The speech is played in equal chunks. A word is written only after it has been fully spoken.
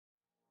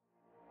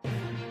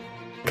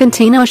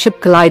Container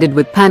ship collided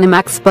with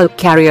Panamax bulk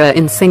carrier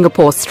in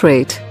Singapore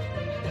Strait.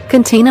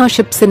 Container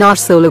ship SINAR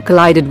SOLO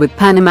collided with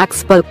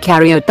Panamax bulk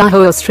carrier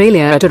TAHO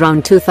AUSTRALIA at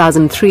around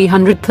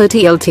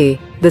 2330 LT,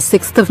 the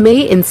 6th of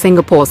May in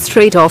Singapore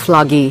Strait off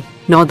Lagoi,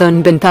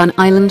 northern Bintan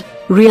Island,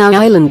 Riau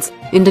Islands,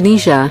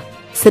 Indonesia.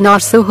 SINAR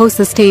SOHO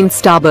sustained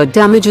starboard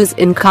damages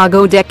in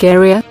cargo deck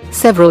area,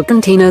 several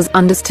containers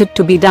understood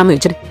to be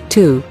damaged,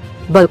 too.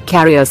 Bulk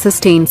carrier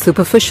sustained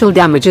superficial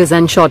damages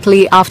and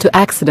shortly after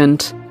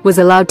accident, was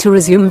allowed to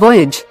resume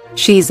voyage.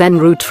 She's en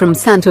route from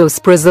Santos,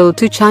 Brazil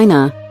to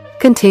China.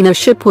 Container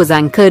ship was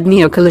anchored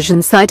near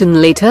collision site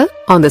and later,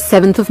 on the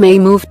 7th of May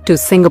moved to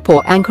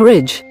Singapore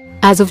Anchorage.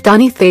 As of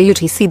Danithe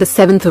UTC the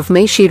 7th of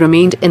May she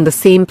remained in the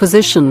same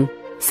position.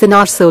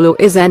 SINAR SOLO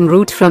is en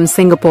route from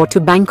Singapore to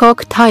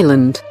Bangkok,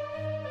 Thailand.